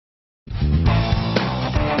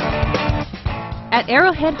At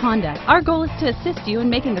Arrowhead Honda, our goal is to assist you in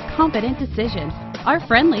making a confident decision. Our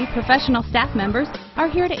friendly, professional staff members are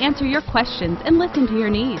here to answer your questions and listen to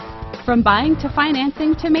your needs. From buying to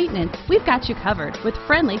financing to maintenance, we've got you covered with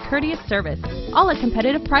friendly, courteous service, all at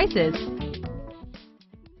competitive prices.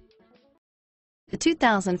 The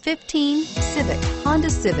 2015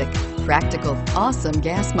 Honda Civic. Practical, awesome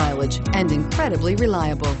gas mileage, and incredibly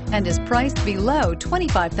reliable, and is priced below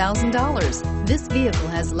 $25,000. This vehicle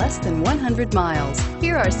has less than 100 miles.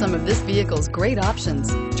 Here are some of this vehicle's great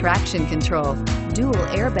options: traction control, dual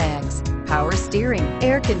airbags, power steering,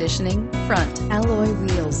 air conditioning, front alloy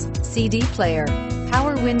wheels, CD player,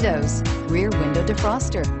 power windows, rear window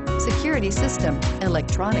defroster, security system,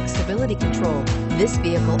 electronic stability control. This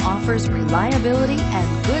vehicle offers reliability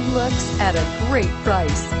and good looks at a great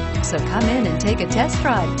price. So come in and take a test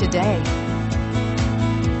drive today.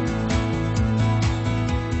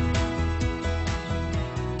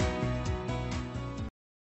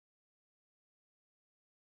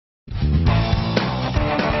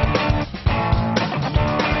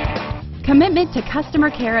 Commitment to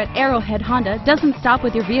customer care at Arrowhead Honda doesn't stop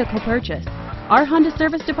with your vehicle purchase. Our Honda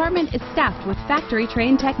service department is staffed with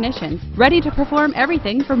factory-trained technicians ready to perform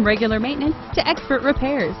everything from regular maintenance to expert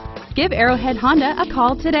repairs. Give Arrowhead Honda a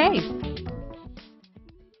call today.